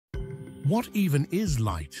What even is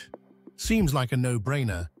light? Seems like a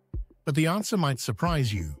no-brainer, but the answer might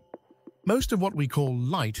surprise you. Most of what we call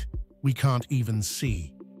light, we can't even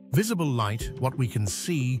see. Visible light, what we can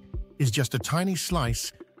see, is just a tiny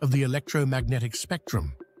slice of the electromagnetic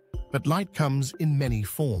spectrum. But light comes in many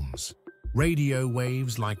forms. Radio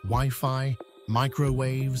waves like Wi-Fi,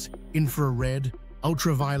 microwaves, infrared,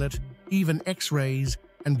 ultraviolet, even X-rays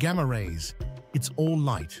and gamma rays. It's all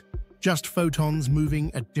light. Just photons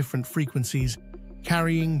moving at different frequencies,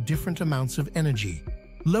 carrying different amounts of energy.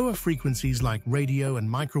 Lower frequencies like radio and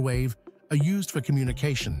microwave are used for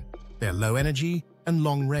communication. They're low energy and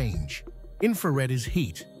long range. Infrared is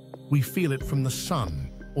heat. We feel it from the sun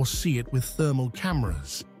or see it with thermal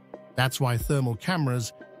cameras. That's why thermal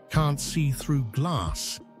cameras can't see through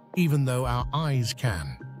glass, even though our eyes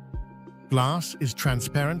can. Glass is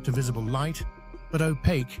transparent to visible light, but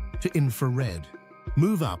opaque to infrared.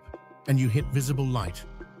 Move up, and you hit visible light.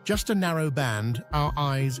 Just a narrow band our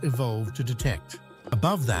eyes evolved to detect.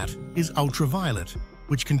 Above that is ultraviolet,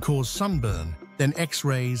 which can cause sunburn, then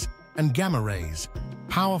X-rays and gamma rays,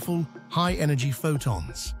 powerful, high-energy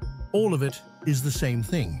photons. All of it is the same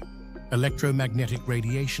thing, electromagnetic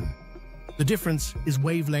radiation. The difference is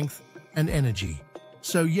wavelength and energy.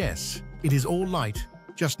 So yes, it is all light,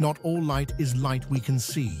 just not all light is light we can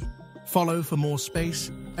see. Follow for more space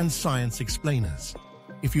and science explainers.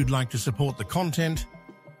 If you'd like to support the content,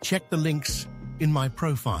 check the links in my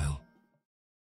profile.